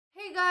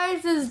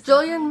Guys, it's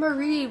Jolie and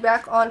Marie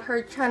back on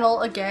her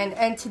channel again,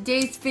 and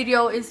today's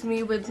video is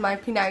me with my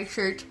pinay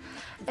shirt,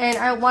 and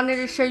I wanted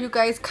to show you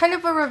guys kind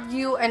of a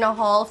review and a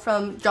haul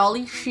from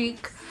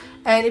JollyChic.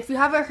 And if you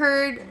haven't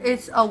heard,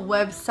 it's a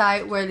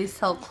website where they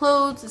sell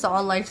clothes. It's an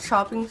online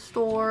shopping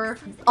store.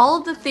 All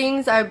of the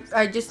things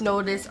I just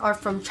noticed are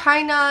from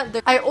China.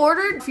 I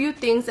ordered a few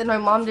things and my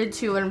mom did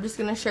too, and I'm just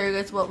gonna show you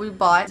guys what we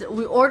bought.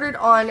 We ordered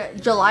on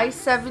July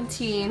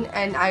 17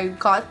 and I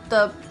got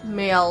the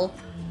mail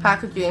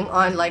packaging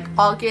on like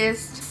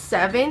August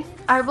 7th,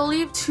 I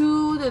believe.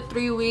 2 to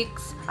 3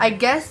 weeks. I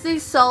guess they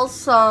sell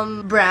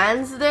some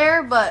brands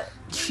there, but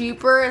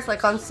cheaper. It's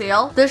like on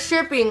sale. The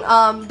shipping,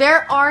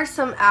 there are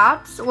some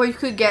apps where you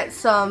could get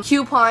some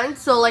coupons.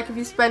 So like if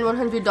you spend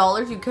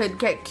 $100, you could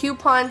get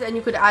coupons, and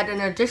you could add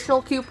an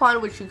additional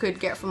coupon which you could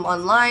get from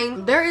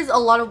online. There is a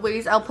lot of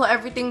ways. I'll put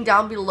everything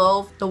down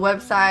below, the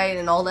website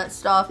and all that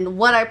stuff, and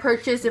what I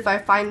purchased if I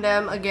find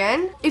them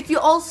again. If you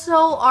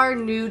also are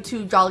new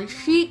to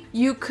JollyChic,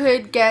 you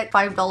could get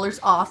 $5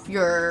 off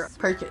your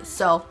purchase.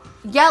 So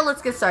yeah,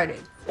 let's get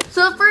started.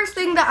 So the first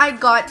thing that I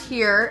got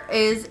here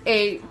is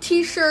a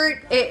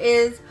t-shirt. It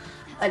is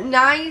a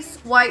nice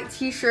white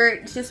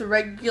t-shirt. It's just a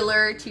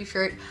regular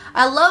t-shirt.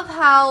 I love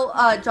how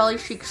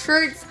JollyChic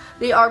shirts,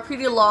 they are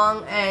pretty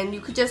long, and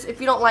you could just, if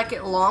you don't like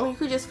it long, you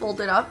could just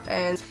fold it up,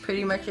 and that's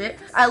pretty much it.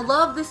 I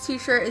love this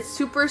t-shirt. It's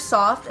super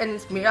soft and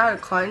it's made out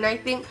of cotton, I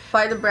think,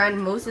 by the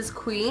brand Moses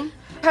Queen.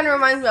 Kind of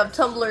reminds me of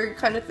Tumblr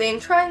kind of thing.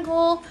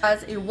 Triangle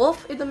has a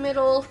wolf in the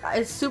middle.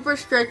 It's super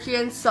stretchy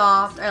and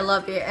soft. I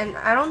love it, and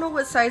I don't know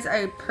what size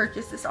I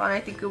purchased this on. I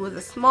think it was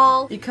a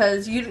small,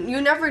 because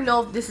you never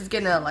know if this is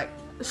gonna like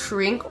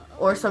shrink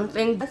or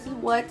something. This is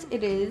what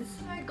it is.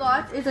 What I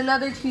got is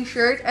another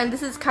t-shirt, and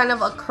this is kind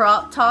of a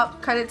crop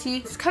top kind of tee.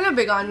 It's kind of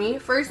big on me.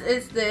 First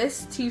is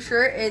this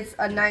t-shirt. It's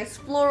a nice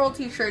floral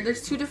t-shirt.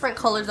 There's two different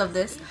colors of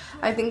this.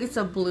 I think it's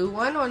a blue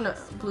one or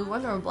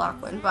a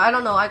black one, but I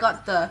don't know. I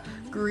got the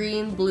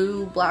green,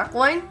 blue, black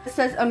one. It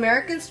says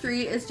American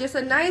Street. It's just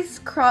a nice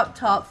crop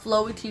top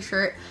flowy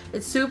t-shirt.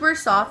 It's super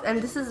soft,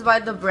 and this is by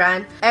the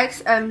brand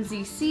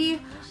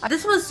XMZC.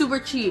 This was super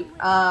cheap.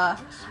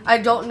 I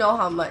don't know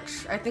how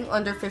much. I think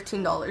under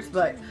 $15,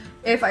 but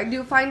if I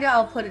do find it,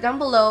 I'll put it down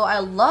below. I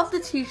love the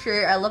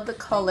t-shirt. I love the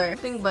color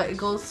thing, but it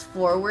goes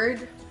forward.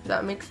 Does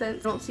that make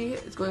sense? I don't see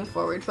it. It's going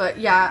forward, but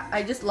yeah,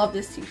 I just love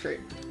this t-shirt.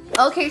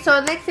 Okay, so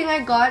the next thing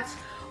I got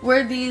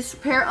were these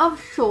pair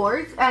of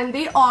shorts, and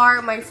they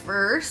are my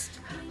first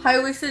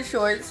high-waisted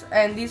shorts,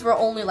 and these were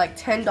only like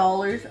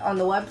 $10 on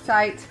the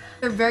website.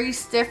 They're very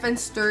stiff and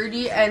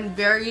sturdy and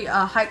very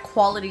high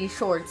quality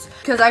shorts,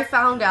 because I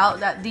found out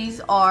that these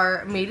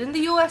are made in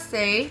the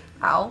USA.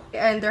 Ow.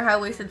 And they're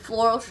high-waisted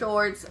floral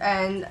shorts,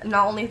 and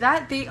not only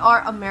that, they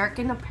are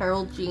American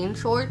Apparel jean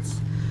shorts,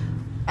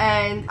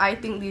 and I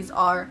think these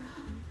are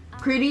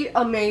pretty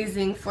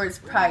amazing for its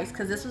price,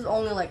 because this was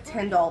only like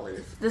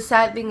 $10. The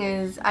sad thing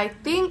is, I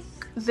think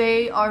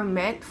they are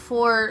meant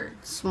for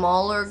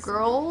smaller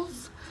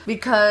girls,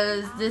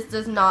 because this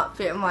does not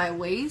fit my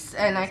waist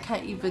and I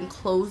can't even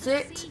close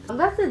it.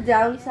 That's the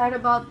downside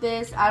about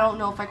this. I don't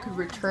know if I could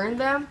return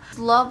them.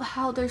 Love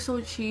how they're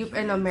so cheap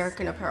and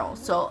American Apparel.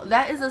 So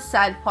that is a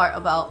sad part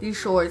about these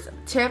shorts.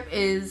 Tip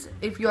is,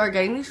 if you are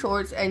getting these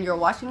shorts and you're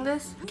watching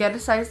this, get a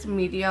size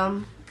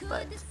medium.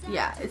 But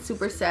yeah, it's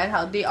super sad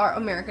how they are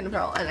American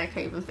Apparel and I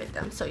can't even fit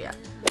them. So yeah.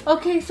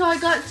 Okay, so I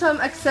got some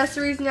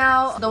accessories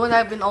now. The one that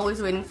I've been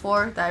waiting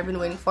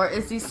for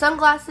is these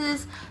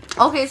sunglasses.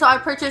 Okay, so I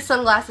purchased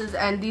sunglasses,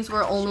 and these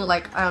were only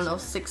like, I don't know,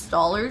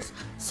 $6.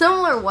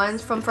 Similar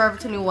ones from Forever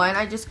 21.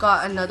 I just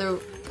got another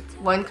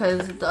one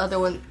because the other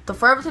one, the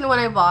Forever 21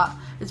 I bought,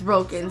 is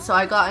broken. So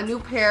I got a new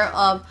pair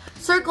of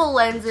circle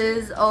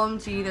lenses.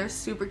 OMG, they're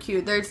super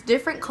cute. There's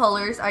different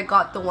colors. I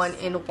got the one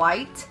in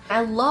white. I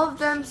love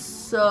them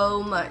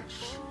so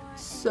much.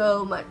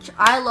 So much.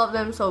 I love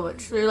them so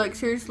much. They're like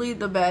seriously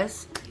the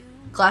best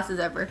glasses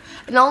ever.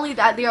 And not only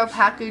that, they are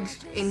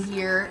packaged in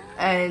here,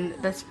 and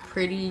that's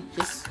pretty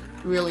just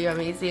really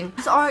amazing.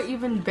 These are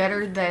even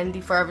better than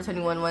the Forever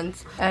 21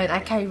 ones, and I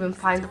can't even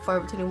find the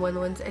Forever 21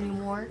 ones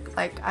anymore.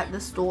 Like at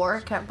the store,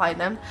 I can't find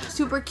them.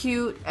 Super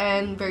cute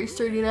and very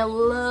sturdy, and I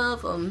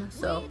love them.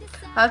 So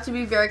I have to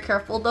be very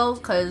careful though,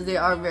 because they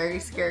are very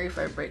scary if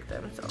I break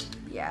them. So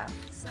yeah,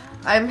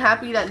 I'm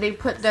happy that they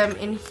put them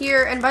in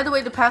here. And by the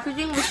way, the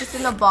packaging was just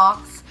in a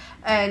box,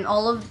 and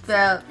all of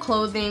the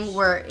clothing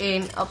were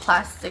in a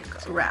plastic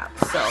wrap.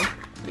 So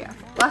yeah.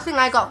 Last thing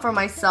I got for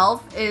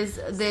myself is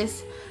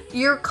this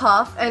ear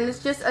cuff, and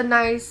it's just a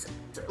nice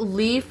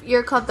leaf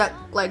ear cuff that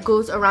like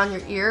goes around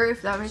your ear,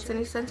 if that makes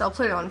any sense. I'll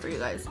put it on for you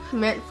guys. It's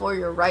meant for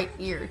your right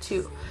ear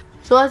too.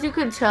 So as you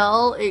can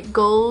tell, it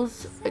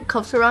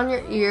cuffs around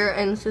your ear,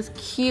 and it's just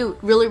cute.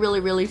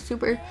 Really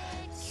super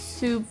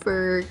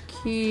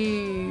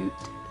cute.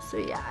 So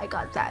yeah, I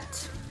got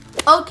that.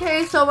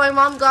 Okay, so my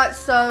mom got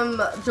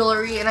some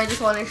jewelry, and I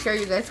just want to share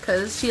you guys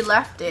because she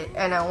left it,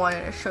 and I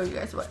wanted to show you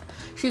guys what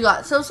she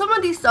got. So some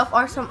of these stuff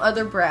are some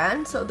other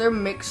brands, so they're a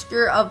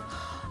mixture of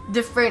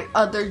different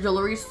other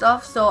jewelry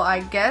stuff. So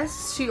I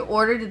guess she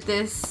ordered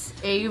this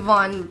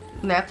Avon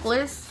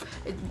necklace.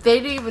 They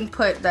didn't even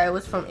put that it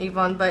was from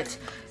Avon, but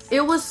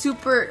it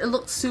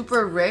looked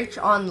super rich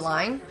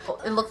online.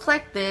 It looks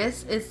like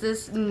this. It's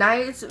this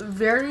nice,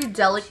 very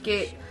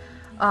delicate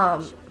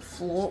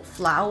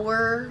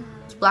flower.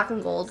 It's black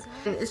and gold,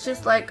 and it's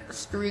just like a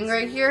string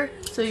right here,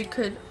 so you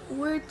could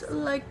wear it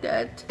like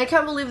that. I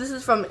can't believe this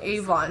is from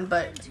Avon,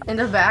 but in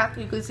the back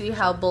you can see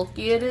how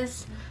bulky it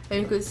is,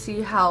 and you can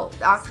see how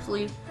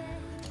actually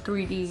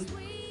 3D.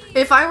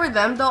 If I were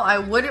them though, I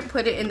wouldn't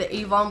put it in the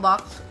Avon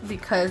box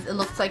because it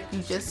looks like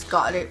you just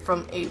got it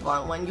from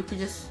Avon when you could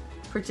just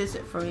purchase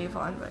it from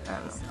Avon, but I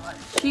don't know.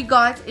 She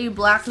got a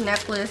black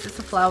necklace. It's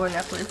a flower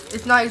necklace.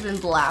 It's not even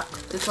black.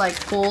 It's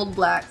like gold,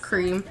 black,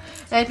 cream.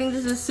 And I think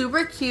this is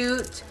super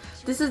cute.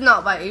 This is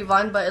not by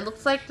Avon, but it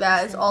looks like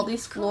that. It's all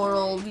these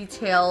floral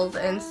details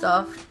and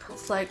stuff.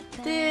 It's like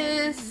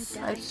this.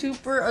 It's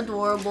super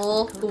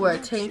adorable. We'll wear a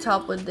tank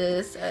top with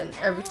this and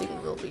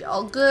everything will be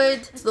all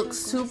good. This looks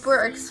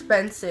super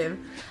expensive.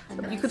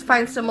 You could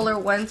find similar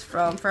ones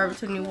from Forever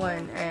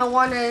 21. And I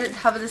want to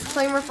have a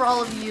disclaimer for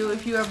all of you.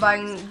 If you are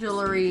buying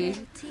jewelry,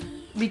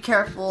 be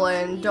careful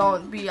and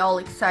don't be all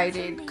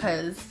excited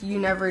because you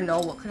never know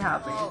what could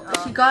happen.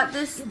 She got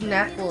this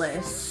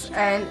necklace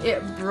and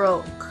it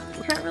broke.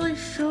 I can't really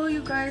show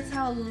you guys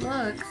how it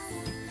looks.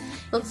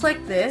 Looks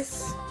like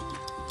this.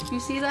 You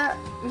see that?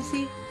 You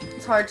see?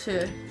 It's hard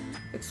to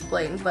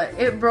explain, but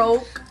it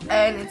broke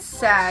and it's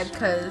sad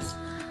because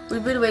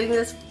we've been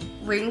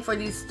waiting for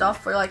these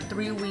stuff for like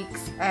 3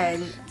 weeks,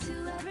 and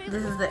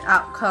this is the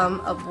outcome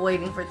of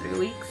waiting for 3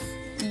 weeks.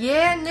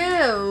 Yeah,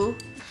 no.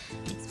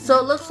 So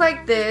it looks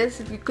like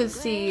this. If you could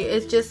see,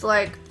 it's just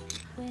like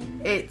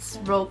it's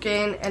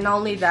broken, and not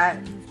only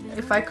that,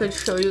 if I could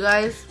show you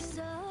guys,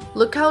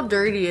 look how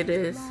dirty it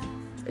is.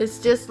 It's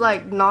just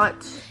like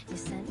not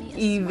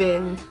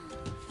even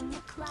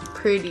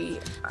pretty.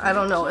 I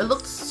don't know. It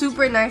looks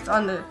super nice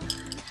on the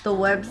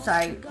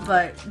website,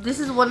 but this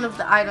is one of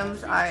the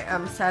items I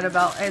am sad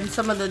about, and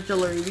some of the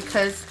jewelry,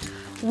 because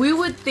you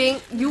would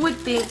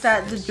think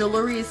that the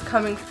jewelry is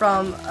coming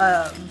from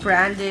a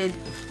branded,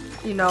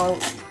 you know,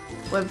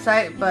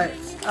 website, but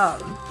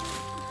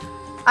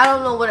I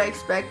don't know what I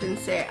expect and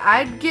say.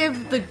 I'd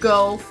give the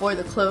go for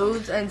the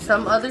clothes and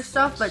some other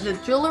stuff, but the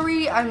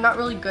jewelry, I'm not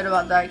really good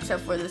about that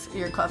except for this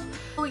ear cuff.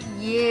 Oh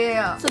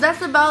yeah. So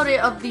that's about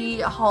it of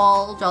the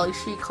haul,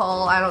 JollyChic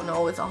haul. I don't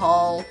know, it's a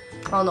haul.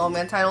 I don't know, I'm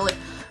gonna title it.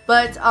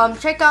 But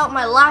check out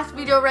my last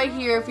video right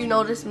here. If you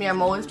notice me,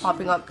 I'm always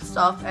popping up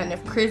stuff, and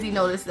if Crizzy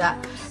noticed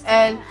that.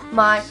 And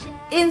my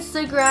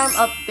Instagram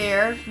up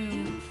there, if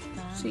you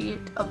see it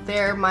up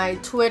there, my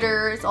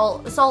Twitter, it's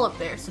all up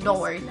there, so don't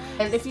worry.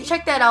 And if you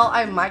check that out,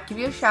 I might give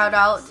you a shout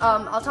out.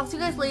 I'll talk to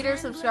you guys later.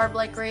 Subscribe,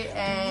 like, rate,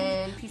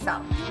 and peace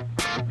out.